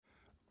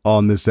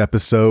on this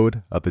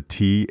episode of the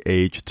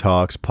TH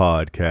Talks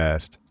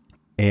podcast.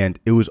 And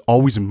it was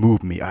always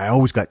moved me. I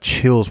always got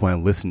chills when I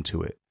listened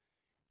to it.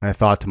 And I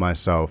thought to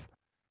myself,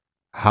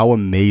 how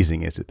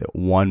amazing is it that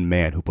one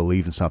man who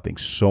believes in something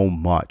so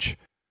much,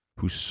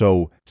 who's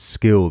so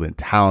skilled and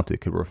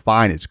talented, could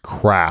refine his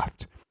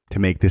craft to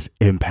make this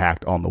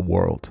impact on the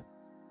world?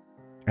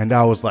 And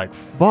I was like,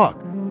 fuck,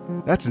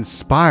 that's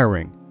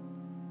inspiring.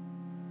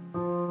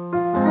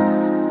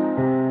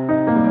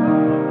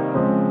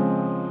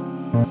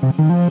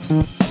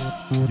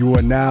 You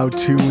are now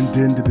tuned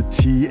into the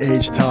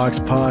TH Talks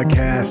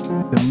podcast,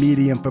 the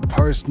medium for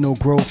personal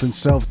growth and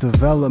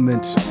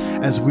self-development,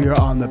 as we are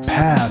on the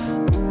path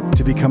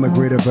to become a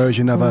greater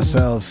version of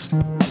ourselves.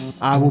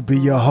 I will be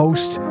your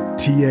host,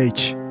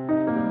 TH.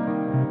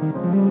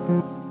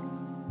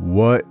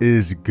 What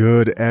is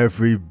good,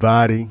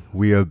 everybody?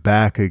 We are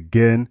back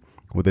again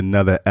with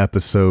another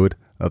episode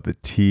of the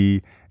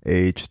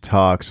TH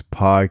Talks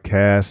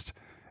podcast.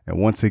 And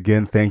once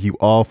again, thank you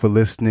all for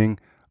listening.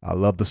 I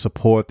love the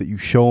support that you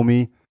show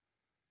me.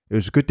 It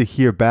was good to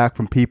hear back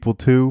from people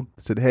too.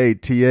 Said, hey,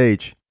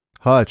 TH,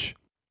 Hutch,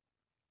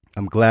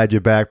 I'm glad you're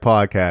back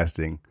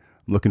podcasting. I'm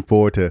looking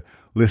forward to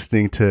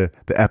listening to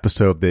the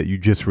episode that you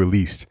just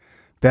released.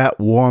 That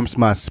warms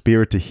my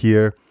spirit to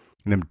hear,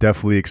 and I'm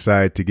definitely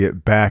excited to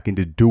get back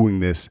into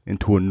doing this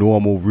into a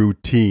normal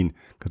routine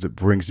because it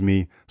brings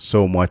me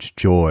so much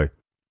joy.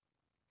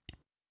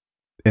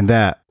 And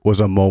that was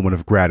a moment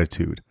of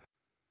gratitude.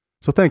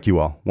 So thank you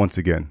all once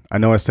again. I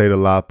know I say it a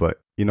lot, but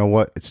you know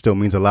what? It still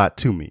means a lot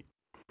to me.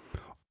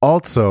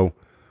 Also,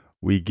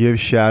 we give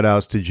shout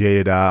outs to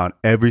Jaded Eye on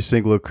every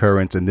single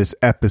occurrence, and this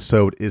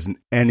episode isn't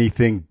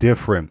anything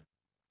different.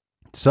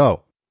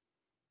 So,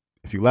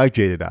 if you like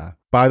Jaded Eye,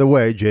 by the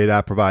way, Jaded Eye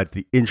provides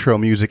the intro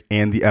music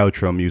and the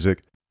outro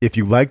music. If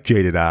you like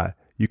Jaded Eye,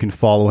 you can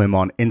follow him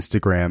on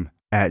Instagram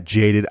at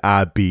Jaded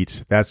Eye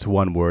Beats. That's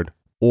one word.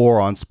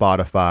 Or on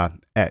Spotify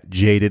at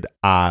Jaded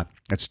Eye.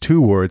 That's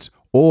two words.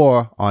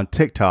 Or on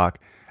TikTok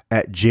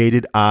at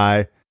Jaded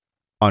Eye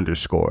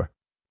 _.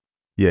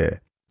 Yeah,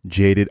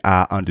 Jaded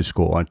Eye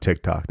 _ on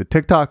TikTok. The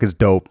TikTok is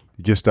dope.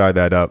 You just started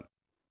that up.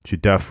 You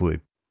should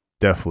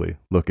definitely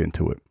look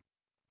into it.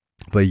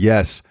 But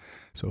yes,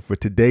 so for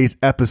today's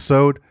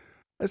episode,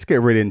 let's get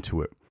right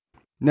into it.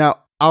 Now,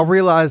 I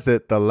realized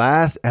that the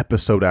last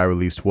episode I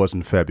released was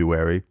in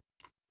February.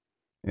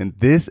 And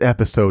this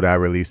episode I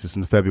released is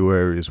in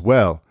February as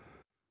well.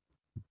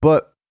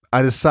 But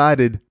I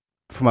decided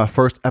for my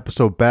first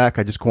episode back,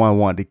 I just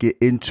wanted to get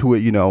into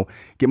it,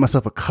 get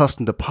myself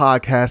accustomed to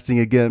podcasting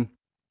again.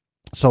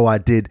 So I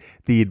did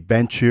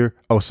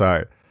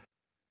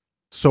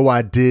So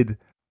I did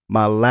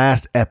my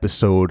last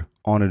episode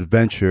on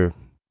adventure,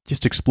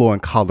 just exploring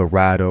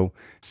Colorado,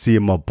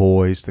 seeing my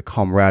boys, the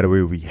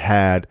camaraderie we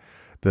had,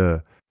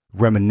 the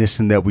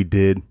reminiscing that we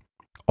did,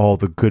 all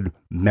the good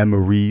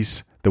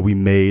memories that we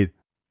made.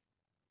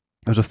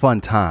 It was a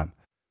fun time.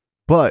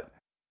 But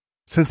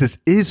since this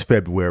is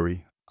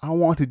February, I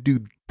want to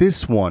do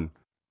this one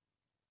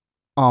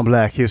on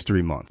Black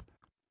History Month.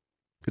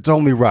 It's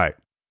only right.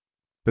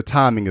 The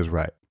timing is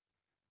right.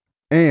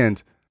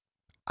 And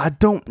I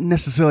don't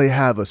necessarily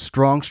have a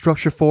strong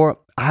structure for it.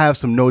 I have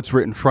some notes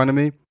written in front of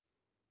me,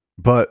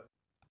 but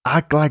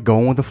I like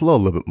going with the flow a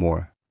little bit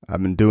more.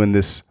 I've been doing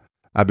this,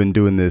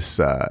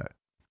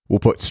 we'll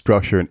put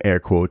structure in air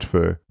quotes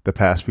for the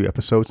past few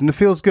episodes, and it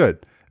feels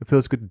good. It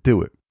feels good to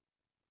do it.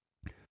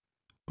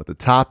 But the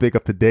topic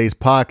of today's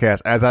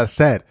podcast, as I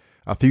said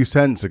a few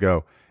sentences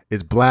ago,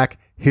 is Black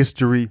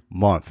History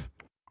Month.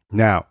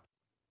 Now,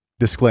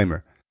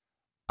 disclaimer,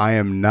 I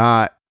am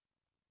not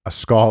a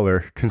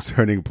scholar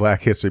concerning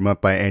Black History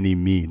Month by any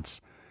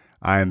means.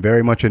 I am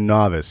very much a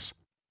novice.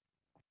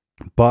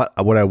 But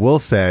what I will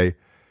say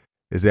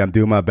is that I'm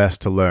doing my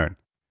best to learn.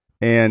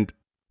 And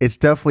it's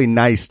definitely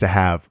nice to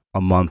have a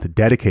month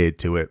dedicated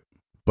to it.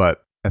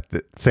 But at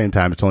the same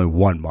time, it's only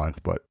 1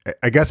 month. But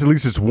I guess at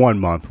least it's 1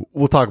 month.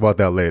 We'll talk about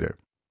that later.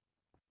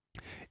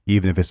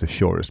 Even if it's the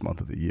shortest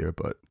month of the year.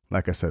 But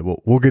like I said,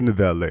 we'll get into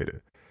that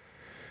later.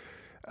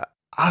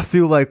 I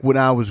feel like when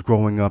I was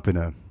growing up in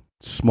a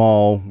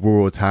small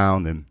rural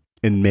town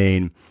in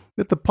Maine,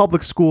 that the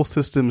public school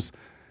systems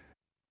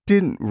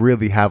didn't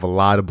really have a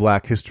lot of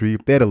Black history.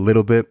 They had a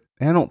little bit.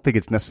 And I don't think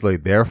it's necessarily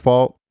their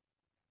fault.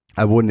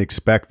 I wouldn't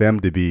expect them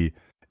to be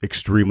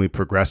extremely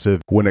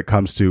progressive when it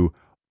comes to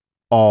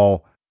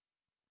all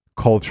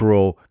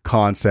cultural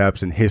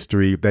concepts and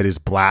history that is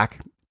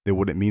Black, than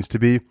what it means to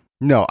be.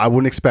 No, I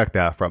wouldn't expect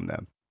that from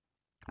them.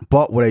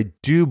 But what I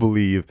do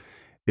believe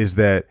is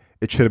that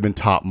it should have been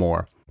taught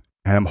more.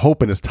 And I'm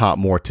hoping it's taught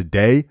more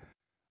today.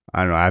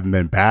 I don't know, I haven't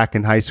been back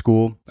in high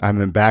school. I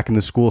haven't been back in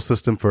the school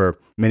system for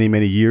many,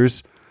 many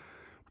years.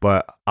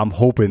 But I'm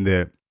hoping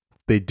that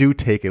they do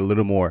take it a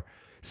little more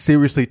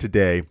seriously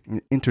today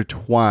and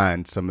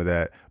intertwine some of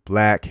that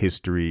Black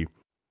history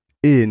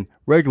in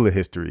regular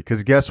history.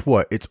 Because guess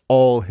what? It's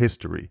all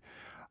history.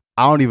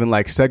 I don't even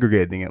like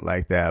segregating it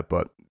like that,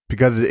 but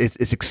because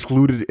it's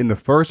excluded in the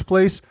first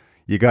place,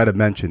 you got to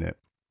mention it.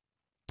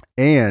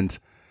 And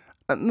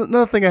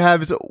another thing I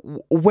have is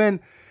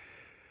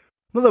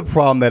another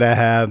problem that I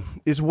have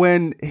is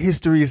when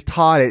history is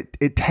taught,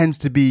 it tends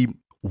to be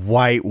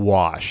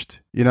whitewashed.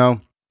 You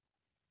know,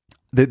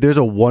 there's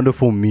a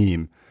wonderful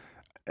meme.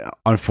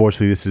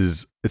 Unfortunately, this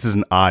is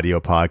an audio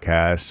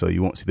podcast, so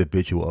you won't see the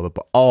visual of it,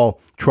 but I'll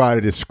try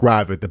to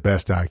describe it the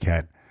best I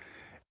can.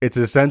 It's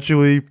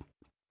essentially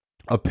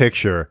a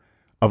picture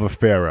of a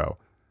pharaoh,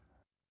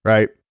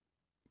 right?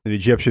 An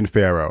Egyptian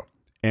pharaoh.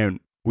 And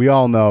we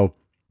all know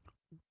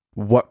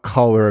what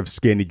color of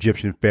skin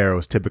Egyptian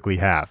pharaohs typically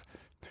have.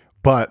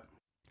 But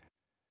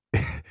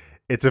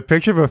it's a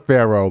picture of a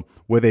pharaoh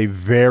with a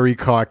very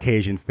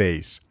Caucasian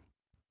face.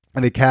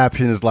 And the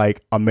caption is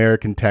like,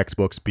 American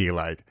textbooks be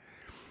like.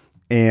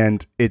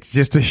 And it's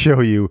just to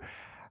show you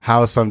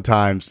how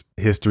sometimes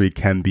history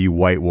can be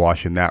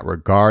whitewashed in that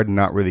regard,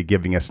 not really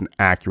giving us an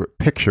accurate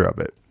picture of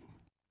it.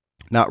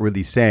 Not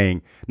really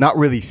seeing,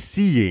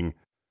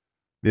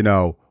 you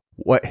know,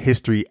 what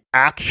history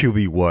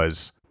actually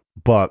was,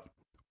 but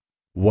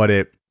what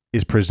it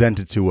is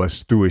presented to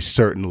us through a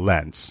certain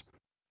lens.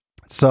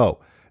 So,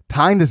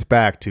 tying this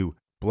back to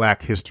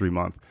Black History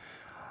Month,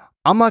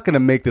 I'm not going to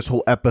make this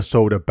whole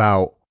episode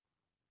about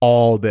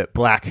all that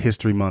Black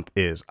History Month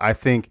is. I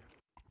think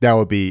that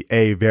would be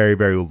very,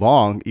 very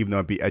long, even though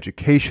it'd be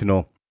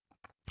educational.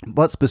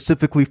 But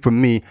specifically for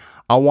me,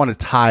 I want to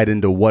tie it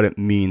into what it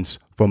means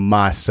for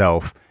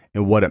myself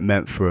and what it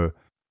meant for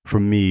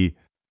me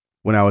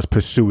when I was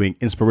pursuing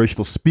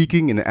inspirational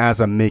speaking and as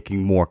I'm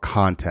making more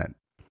content.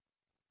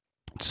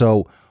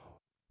 So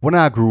when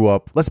I grew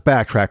up, let's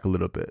backtrack a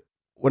little bit.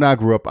 When I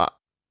grew up,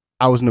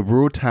 I was in a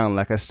rural town,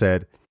 like I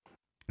said,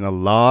 in a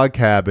log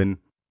cabin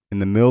in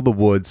the middle of the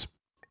woods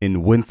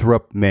in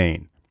Winthrop,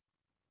 Maine.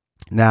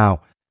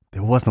 Now,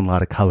 there wasn't a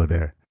lot of color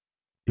there.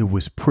 It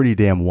was pretty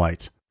damn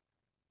white.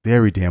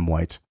 Very damn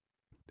white.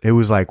 It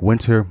was like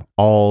winter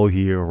all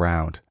year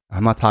round.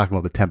 I'm not talking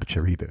about the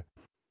temperature either.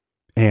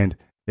 And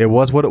it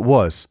was what it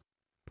was.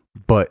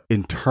 But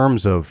in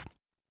terms of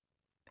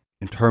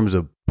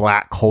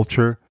Black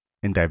culture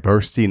and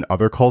diversity in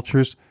other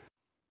cultures,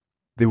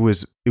 it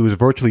was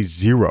virtually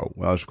zero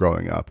when I was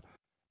growing up.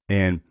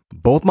 And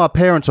both my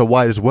parents are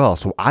white as well,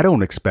 so I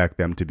don't expect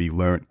them to be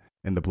learned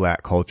in the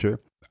Black culture.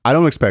 I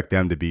don't expect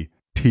them to be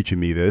teaching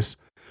me this.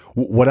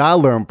 What I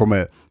learned from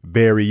a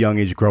very young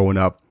age growing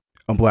up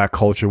in Black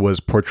culture was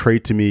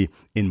portrayed to me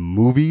in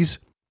movies,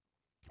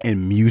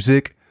 in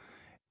music,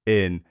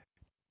 in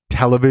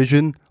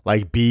television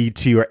like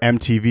BET or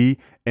MTV.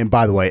 And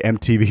by the way,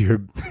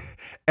 MTV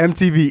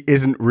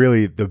isn't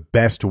really the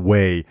best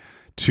way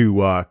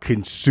to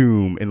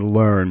consume and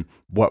learn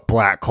what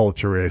Black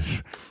culture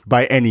is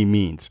by any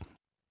means.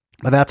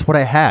 But that's what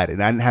I had,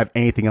 and I didn't have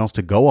anything else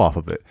to go off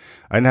of it.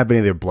 I didn't have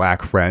any other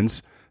Black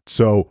friends.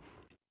 So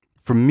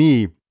for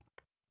me,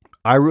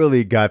 I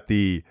really got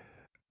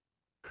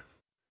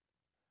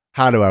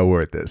how do I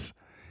word this?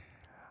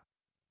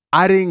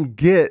 I didn't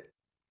get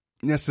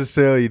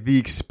necessarily the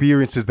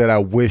experiences that I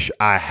wish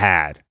I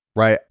had,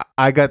 right?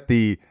 I got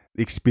the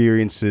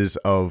experiences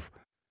of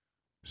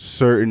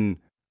certain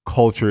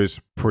cultures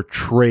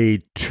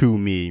portrayed to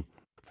me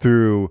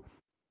through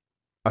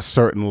a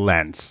certain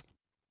lens,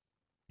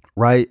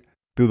 right?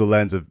 Through the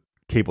lens of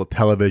cable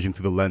television,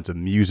 through the lens of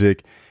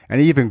music.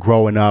 And even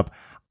growing up,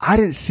 I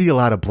didn't see a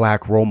lot of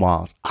Black role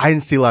models. I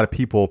didn't see a lot of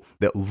people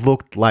that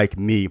looked like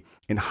me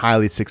in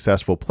highly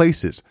successful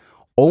places,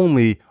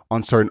 only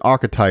on certain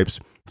archetypes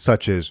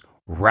such as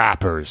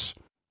rappers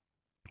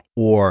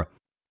or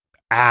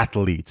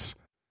athletes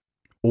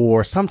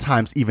or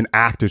sometimes even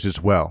actors as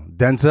well.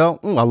 Denzel,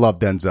 I love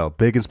Denzel.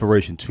 Big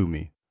inspiration to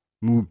me.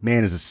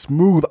 Man is a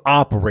smooth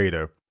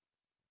operator.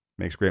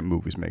 Makes great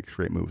movies.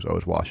 I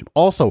always watch him.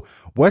 Also,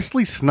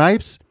 Wesley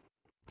Snipes,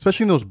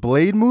 especially in those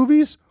Blade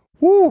movies.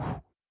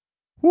 Woo.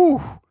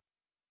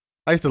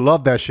 I used to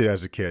love that shit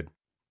as a kid.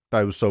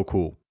 Thought it was so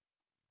cool.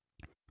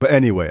 But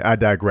anyway, I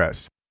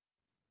digress.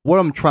 What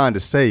I'm trying to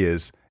say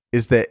is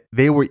that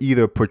they were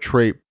either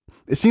portrayed,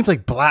 it seems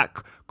like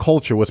Black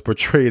culture was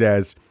portrayed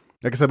as,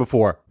 like I said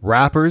before,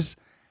 rappers,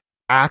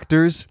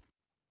 actors,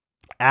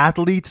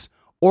 athletes,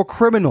 or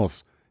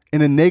criminals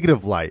in a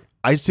negative light.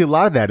 I see a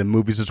lot of that in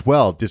movies as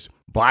well, just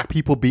Black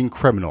people being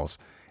criminals.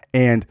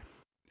 And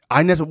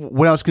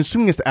when I was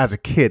consuming this as a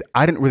kid,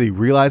 I didn't really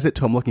realize it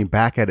till I'm looking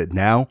back at it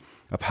now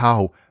of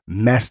how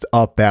messed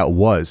up that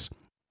was.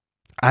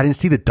 I didn't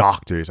see the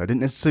doctors. I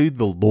didn't see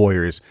the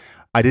lawyers.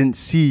 I didn't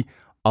see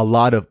a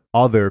lot of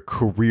other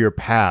career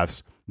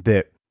paths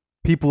that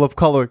people of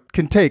color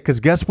can take. Because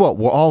guess what?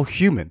 We're all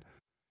human.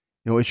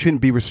 You know, it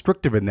shouldn't be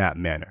restrictive in that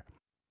manner.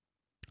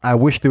 I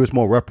wish there was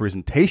more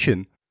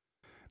representation.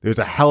 There's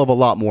a hell of a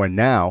lot more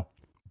now,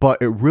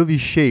 but it really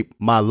shaped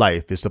my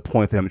life is the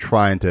point that I'm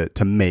trying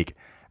to make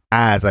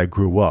as I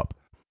grew up.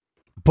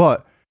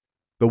 But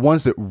the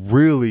ones that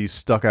really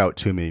stuck out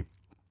to me,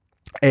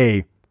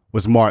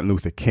 was Martin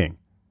Luther King.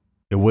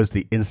 It was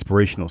the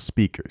inspirational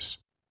speakers.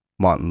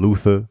 Martin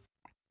Luther,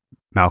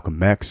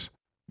 Malcolm X,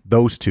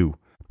 those two.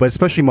 But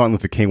especially Martin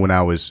Luther King when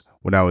I was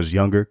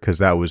younger, because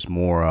that was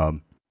more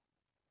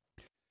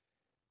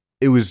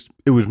it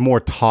was more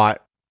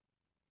taught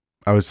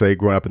I would say,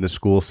 growing up in the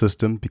school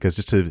system, because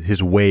just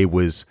his way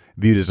was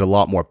viewed as a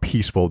lot more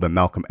peaceful than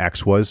Malcolm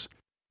X was.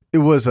 It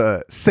was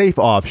a safe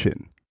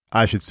option,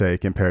 I should say,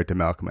 compared to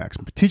Malcolm X.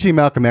 Teaching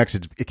Malcolm X,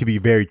 it can be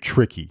very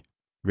tricky,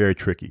 very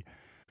tricky.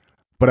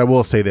 But I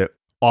will say that,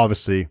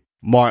 obviously,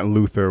 Martin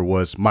Luther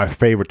was my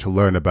favorite to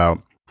learn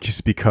about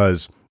just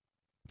because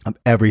of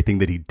everything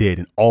that he did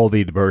and all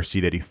the adversity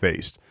that he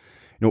faced.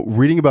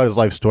 Reading about his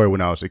life story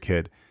when I was a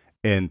kid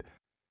and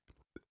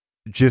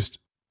just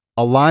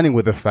aligning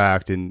with the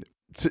fact, and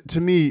to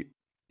me,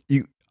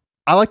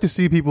 I like to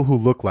see people who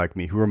look like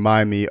me, who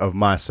remind me of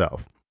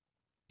myself.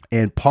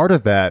 And part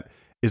of that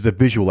is the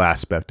visual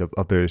aspect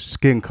of their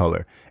skin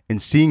color.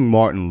 And seeing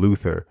Martin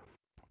Luther,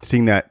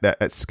 seeing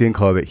that skin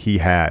color that he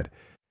had,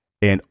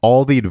 and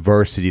all the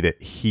adversity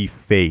that he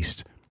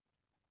faced,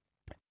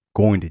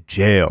 going to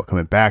jail,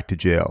 coming back to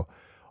jail,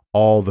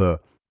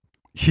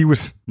 he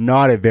was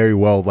not a very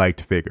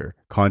well-liked figure,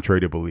 contrary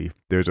to belief.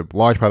 There's a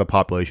large part of the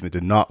population that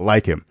did not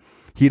like him.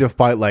 He had to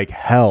fight like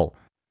hell.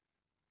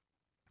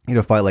 He had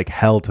to fight like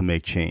hell to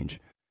make change.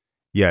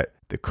 Yet,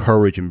 the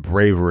courage and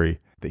bravery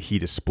that he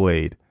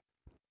displayed,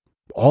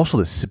 also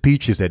the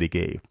speeches that he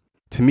gave.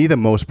 To me, the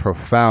most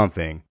profound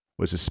thing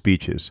was his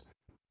speeches,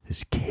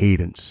 his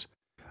cadence,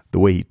 the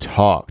way he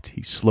talked.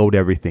 He slowed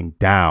everything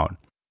down.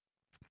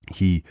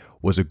 He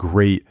was a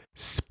great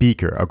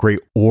speaker, a great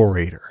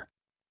orator.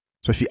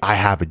 Especially, I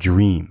Have a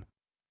Dream.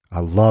 I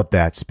loved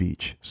that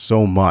speech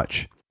so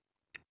much.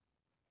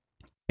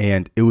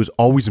 And it was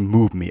always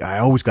moved me. I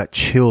always got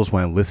chills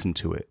when I listened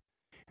to it.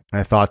 And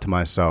I thought to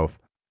myself,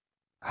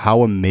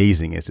 how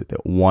amazing is it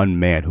that one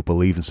man who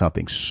believes in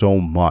something so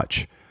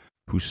much,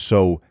 who's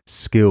so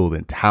skilled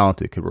and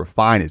talented, could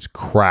refine his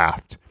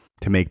craft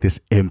to make this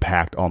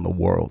impact on the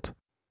world?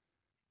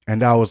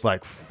 And I was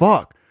like,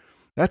 fuck,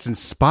 that's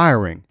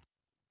inspiring.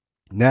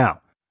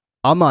 Now,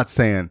 I'm not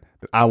saying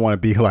that I want to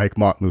be like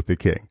Martin Luther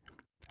King.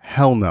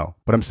 Hell no.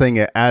 But I'm saying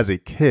it as a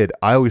kid,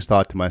 I always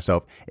thought to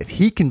myself, if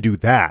he can do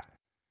that,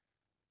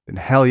 then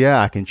hell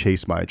yeah, I can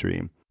chase my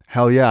dream.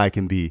 Hell yeah, I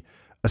can be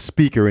a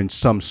speaker in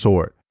some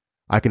sort.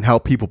 I can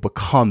help people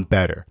become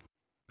better.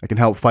 I can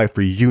help fight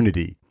for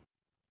unity.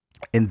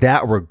 In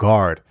that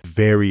regard,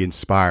 very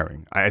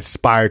inspiring. I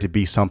aspire to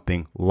be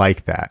something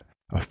like that,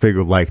 a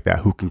figure like that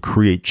who can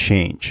create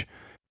change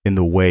in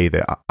the way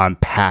that I'm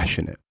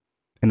passionate,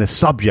 in the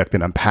subject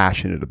that I'm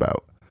passionate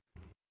about.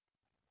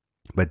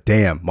 But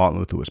damn, Martin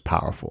Luther was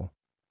powerful.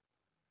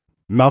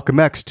 Malcolm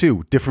X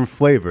too, different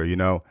flavor,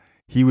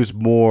 He was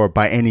more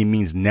by any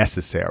means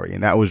necessary,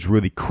 and that was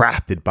really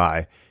crafted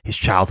by his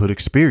childhood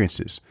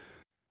experiences.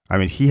 I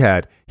mean,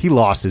 he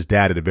lost his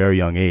dad at a very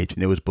young age,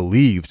 and it was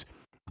believed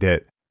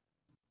that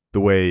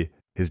the way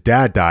his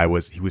dad died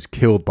was he was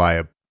killed by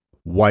a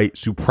white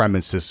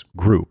supremacist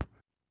group.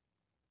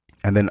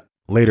 And then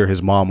later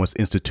his mom was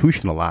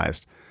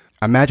institutionalized.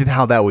 Imagine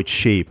how that would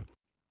shape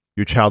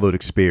your childhood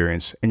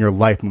experience and your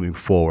life moving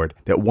forward,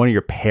 that one of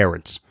your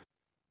parents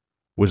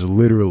was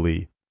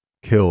literally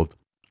killed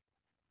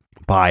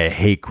by a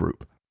hate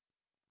group.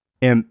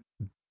 And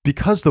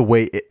because the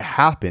way it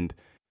happened,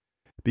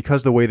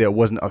 because the way that it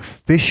wasn't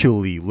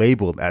officially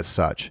labeled as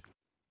such,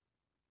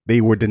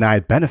 they were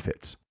denied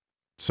benefits.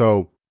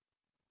 So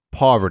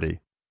poverty,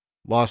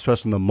 lost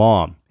trust in the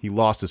mom, he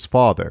lost his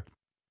father.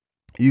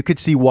 You could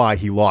see why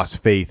he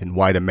lost faith in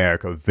white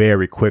America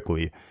very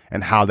quickly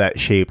and how that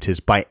shaped his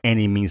by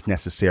any means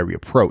necessary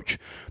approach.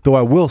 Though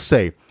I will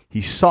say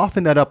he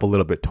softened that up a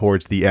little bit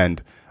towards the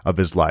end of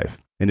his life,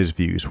 and his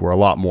views were a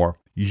lot more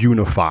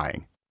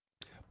unifying.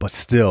 But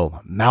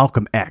still,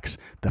 Malcolm X,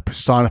 the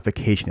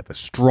personification of a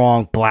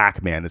strong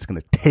black man that's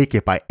going to take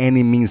it by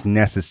any means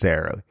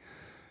necessary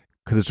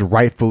because it's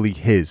rightfully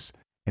his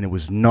and it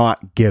was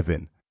not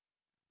given.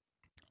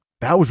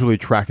 That was really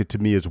attractive to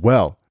me as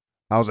well.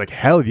 I was like,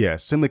 hell yeah,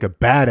 seemed like a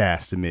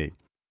badass to me.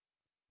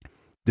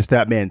 Just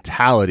that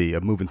mentality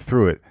of moving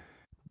through it.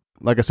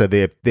 Like I said,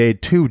 they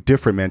had two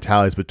different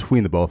mentalities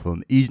between the both of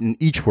them, and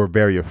each were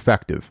very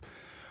effective.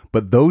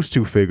 But those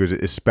two figures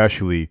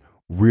especially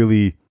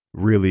really,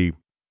 really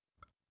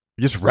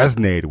just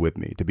resonated with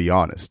me, to be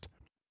honest,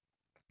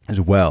 as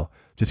well.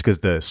 Just because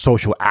the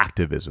social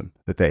activism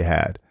that they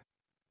had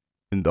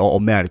and the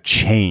amount of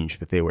change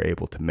that they were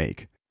able to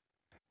make.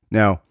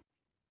 Now,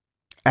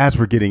 as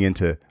we're getting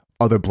into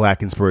other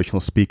black inspirational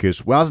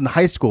speakers, when I was in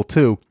high school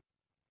too,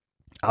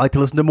 I like to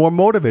listen to more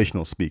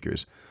motivational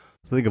speakers.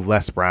 So think of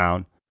Les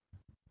Brown,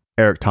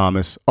 Eric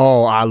Thomas.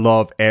 Oh, I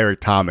love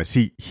Eric Thomas.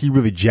 He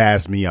really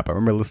jazzed me up. I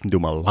remember listening to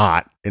him a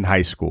lot in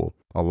high school,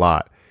 a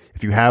lot.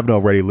 If you haven't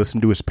already,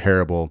 listen to his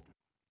parable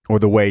or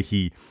the way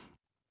he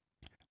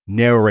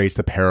narrates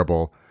the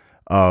parable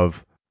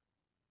of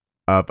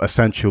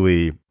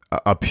essentially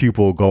a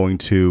pupil going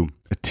to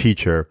a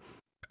teacher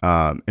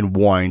and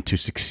wanting to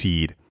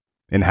succeed,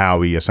 and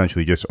how he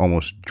essentially just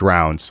almost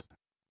drowns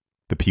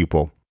the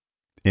pupil.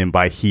 And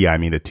by he, I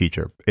mean the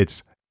teacher.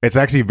 It's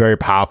actually very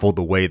powerful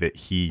the way that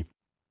he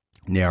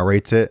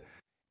narrates it.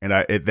 And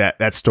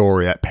that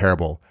story, that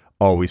parable,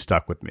 always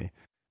stuck with me.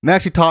 And that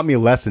actually taught me a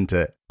lesson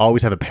to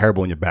always have a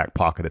parable in your back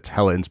pocket that's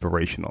hella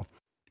inspirational.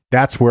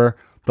 That's where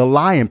the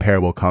lion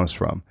parable comes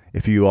from.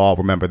 If you all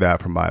remember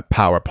that from my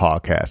Power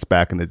podcast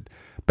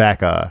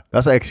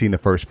that's actually in the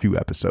first few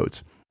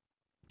episodes.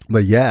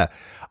 But yeah,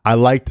 I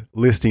liked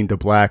listening to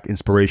Black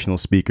inspirational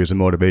speakers and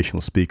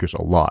motivational speakers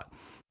a lot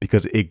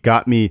because it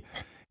got me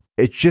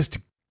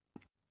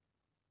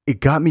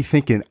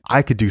thinking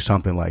I could do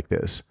something like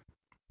this.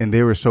 And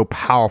they were so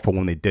powerful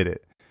when they did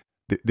it.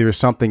 There was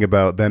something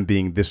about them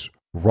being this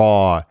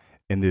raw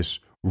and this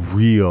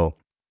real.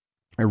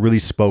 It really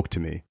spoke to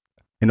me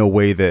in a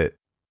way that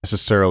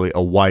necessarily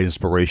a white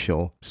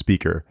inspirational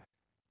speaker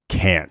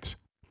can't.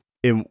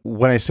 And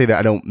when I say that,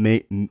 I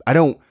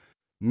don't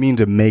mean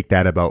to make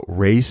that about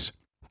race.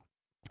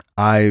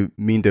 I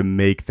mean to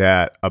make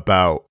that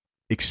about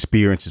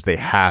experiences they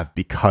have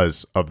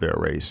because of their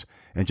race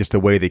and just the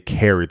way they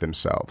carry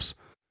themselves.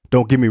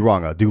 Don't get me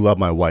wrong, I do love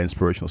my white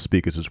inspirational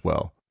speakers as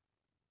well.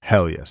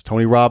 Hell yes.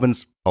 Tony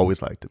Robbins,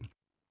 always liked him.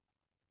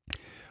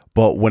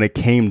 But when it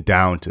came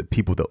down to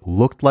people that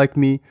looked like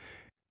me,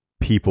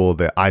 people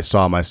that I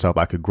saw myself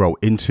I could grow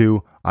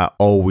into, I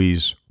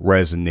always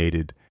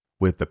resonated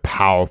with the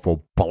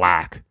powerful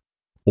Black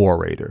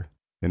orator.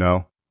 You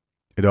know,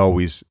 I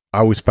always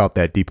felt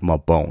that deep in my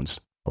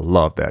bones. I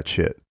love that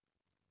shit.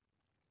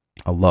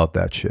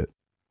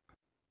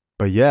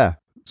 But yeah,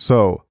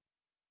 so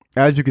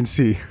as you can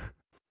see,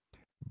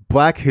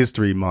 Black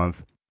History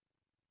Month,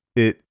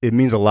 it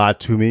means a lot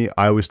to me.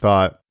 I always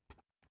thought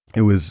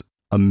it was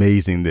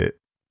amazing that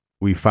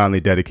we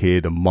finally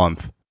dedicated a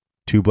month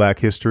to Black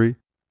history,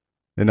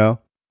 you know?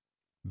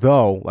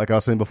 Though, like I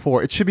was saying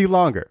before, it should be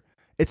longer.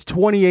 It's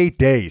 28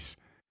 days.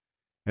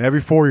 And every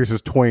 4 years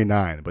is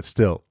 29, but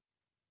still.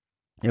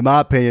 In my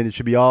opinion, it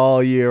should be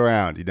all year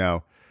round, you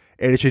know?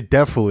 And it should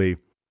definitely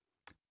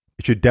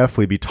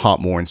be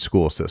taught more in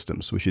school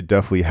systems. We should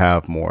definitely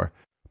have more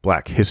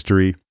Black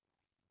history,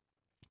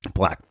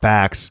 Black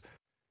facts,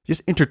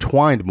 just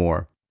intertwined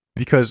more.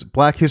 Because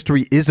Black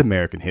history is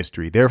American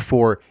history.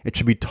 Therefore, it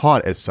should be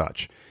taught as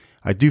such.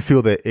 I do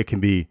feel that it can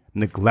be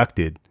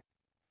neglected,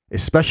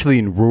 especially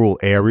in rural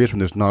areas when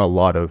there's not a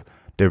lot of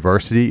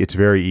diversity. It's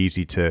very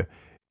easy to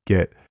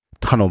get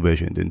tunnel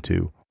visioned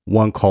into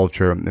one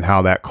culture and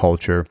how that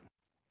culture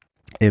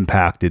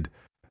impacted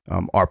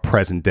our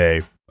present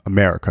day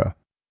America.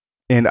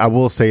 And I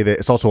will say that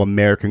it's also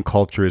American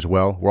culture as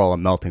well. We're all a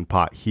melting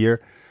pot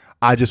here.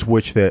 I just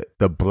wish that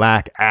the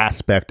Black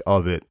aspect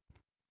of it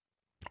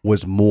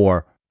was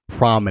more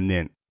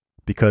prominent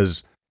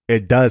because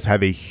it does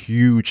have a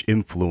huge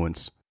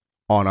influence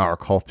on our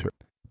culture.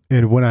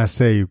 And when I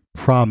say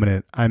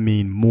prominent, I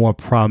mean more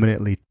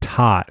prominently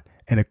taught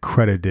and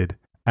accredited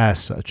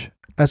as such,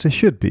 as it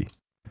should be.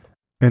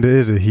 And it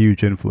is a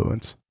huge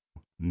influence.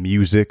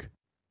 Music,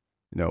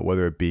 you know,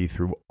 whether it be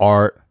through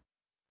art,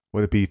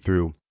 whether it be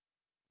through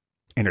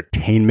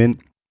entertainment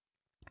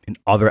and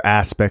other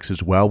aspects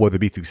as well, whether it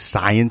be through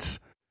science.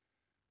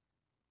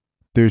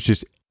 There's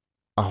just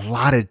a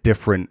lot of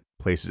different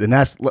places. And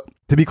that's,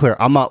 to be clear,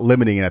 I'm not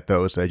limiting it at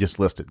those that I just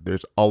listed.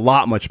 There's a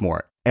lot much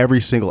more.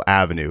 Every single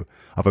avenue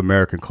of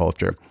American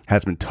culture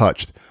has been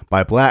touched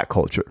by Black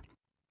culture.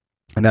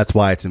 And that's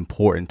why it's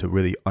important to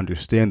really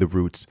understand the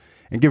roots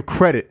and give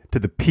credit to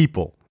the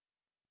people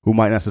who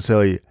might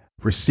necessarily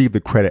receive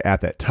the credit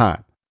at that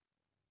time.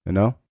 You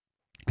know?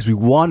 Because we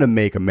want to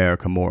make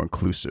America more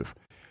inclusive.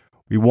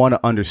 We want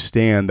to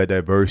understand the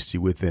diversity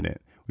within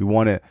it. We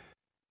want to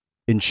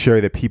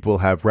ensure that people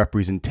have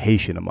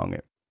representation among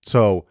it.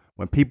 So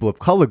when people of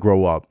color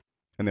grow up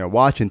and they're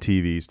watching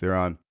TVs, they're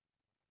on,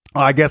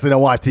 I guess they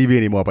don't watch TV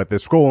anymore, but they're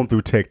scrolling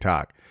through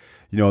TikTok.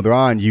 You know, they're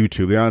on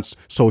YouTube, they're on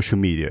social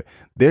media.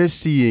 They're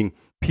seeing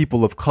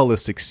people of color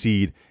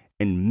succeed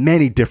in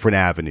many different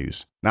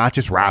avenues, not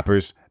just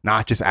rappers,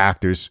 not just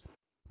actors,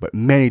 but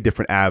many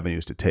different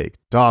avenues to take.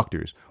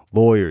 Doctors,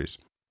 lawyers,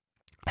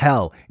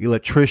 hell,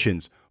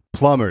 electricians,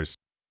 plumbers,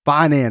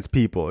 finance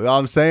people, you know what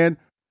I'm saying?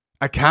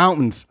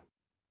 Accountants.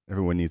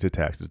 Everyone needs their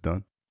taxes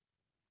done.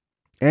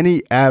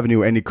 Any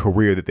avenue, any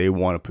career that they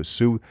want to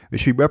pursue, there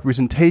should be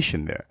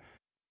representation there,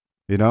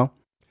 you know?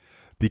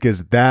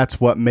 Because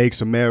that's what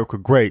makes America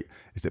great,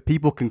 is that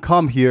people can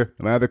come here,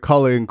 no matter their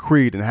color and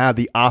creed, and have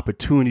the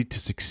opportunity to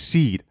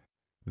succeed.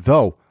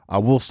 Though, I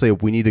will say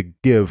we need to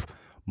give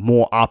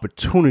more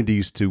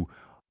opportunities to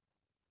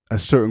a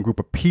certain group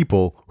of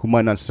people who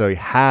might not necessarily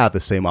have the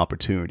same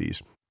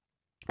opportunities.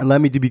 And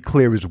let me be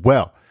clear as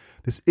well.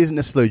 This isn't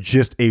necessarily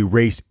just a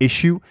race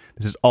issue.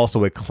 This is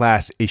also a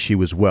class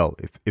issue as well.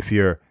 If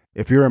you're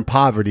in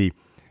poverty,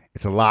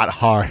 it's a lot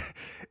hard.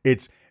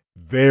 It's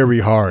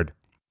very hard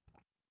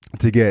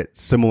to get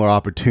similar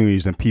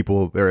opportunities than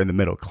people that are in the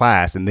middle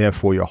class, and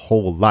therefore your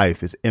whole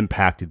life is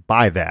impacted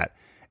by that.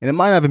 And it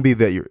might not even be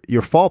that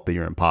your fault that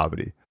you're in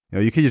poverty. You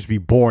know, you could just be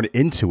born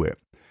into it.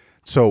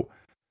 So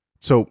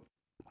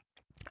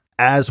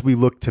as we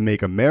look to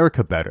make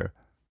America better,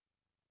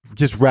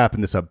 just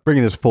wrapping this up,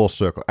 bringing this full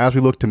circle, as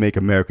we look to make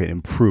America and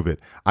improve it,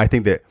 I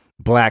think that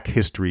Black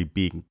history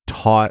being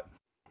taught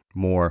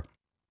more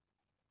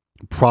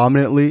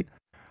prominently,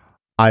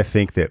 I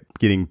think that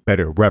getting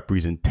better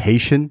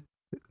representation,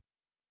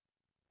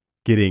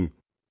 getting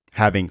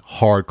having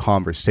hard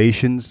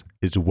conversations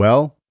as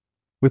well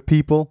with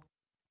people,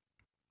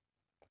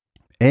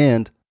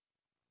 and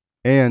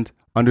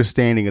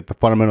understanding that the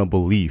fundamental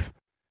belief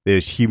that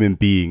as human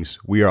beings,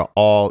 we are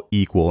all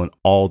equal and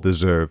all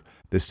deserve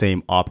the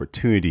same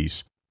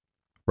opportunities,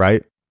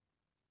 right?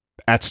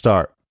 At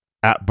start,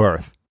 at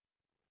birth.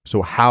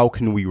 So how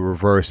can we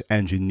reverse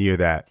engineer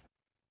that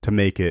to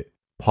make it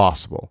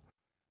possible?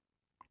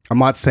 I'm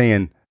not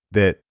saying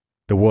that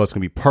the world's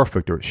going to be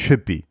perfect, or it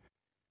should be,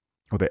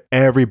 or that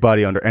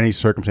everybody under any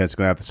circumstance is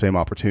going to have the same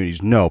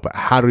opportunities. No, but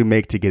how do we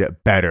make to get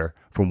it better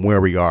from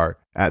where we are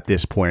at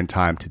this point in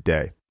time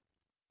today?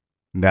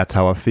 And that's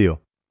how I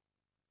feel.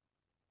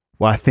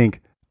 Well, I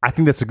think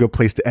that's a good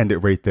place to end it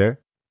right there.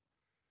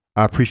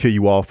 I appreciate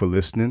you all for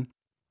listening.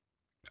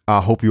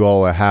 I hope you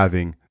all are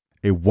having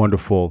a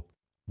wonderful,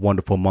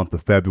 wonderful month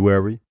of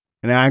February.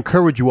 And I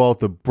encourage you all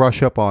to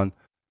brush up on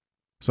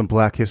some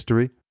Black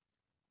history.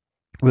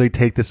 Really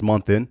take this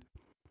month in.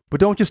 But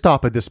don't just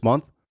stop at this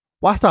month.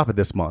 Why stop at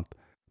this month?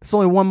 It's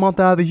only 1 month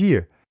out of the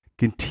year.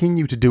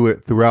 Continue to do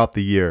it throughout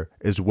the year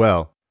as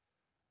well.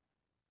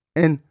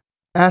 And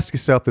ask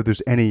yourself if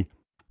there's any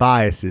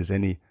biases,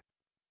 any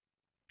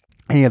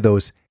of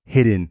those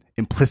hidden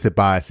implicit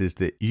biases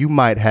that you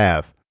might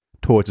have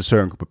towards a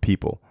certain group of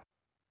people,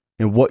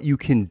 and what you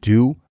can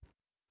do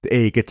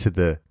to get to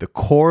the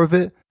core of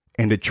it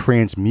and to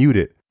transmute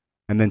it,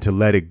 and then to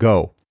let it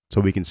go, so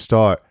we can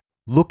start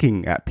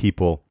looking at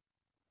people,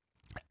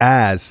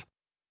 as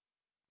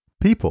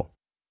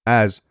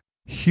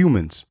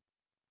humans,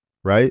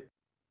 right?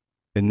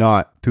 And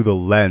not through the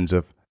lens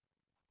of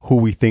who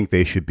we think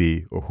they should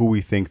be or who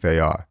we think they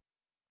are,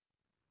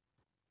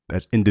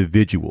 as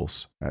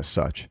individuals as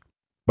such.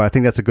 But I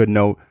think that's a good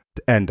note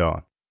to end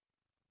on.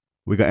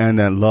 We're going to end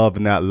that love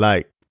and that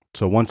light.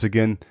 So once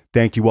again,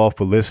 thank you all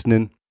for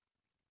listening.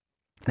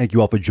 Thank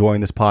you all for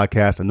joining this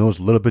podcast. I know it's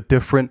a little bit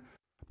different,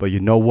 but you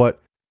know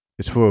what?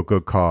 It's for a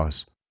good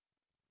cause.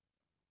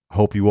 I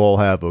hope you all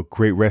have a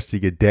great rest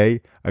of your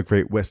day, a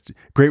great rest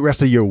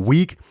of your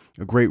week,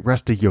 a great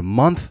rest of your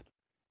month.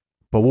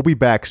 But we'll be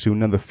back soon,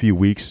 another few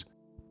weeks.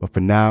 But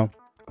for now,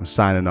 I'm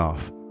signing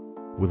off.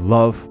 With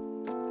love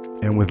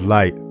and with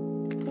light,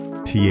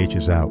 TH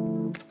is out.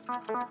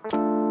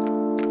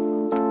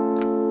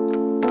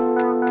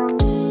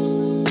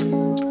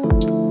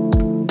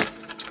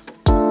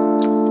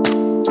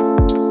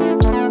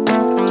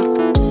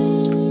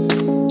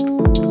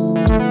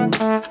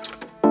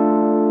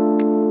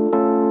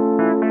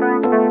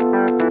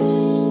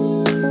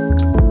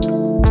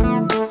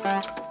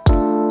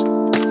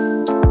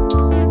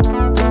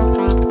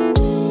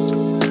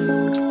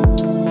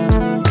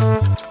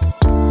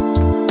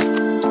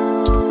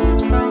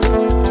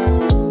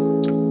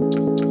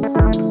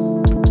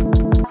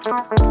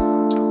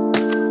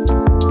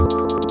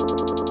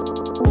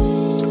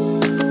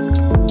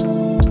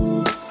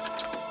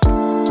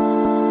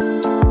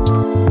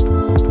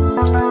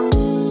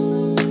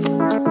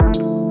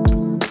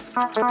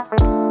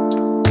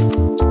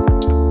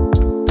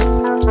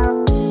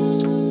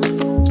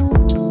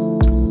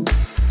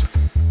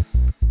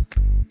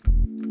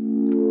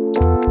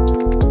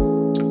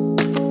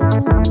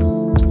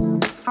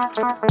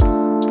 Thank you.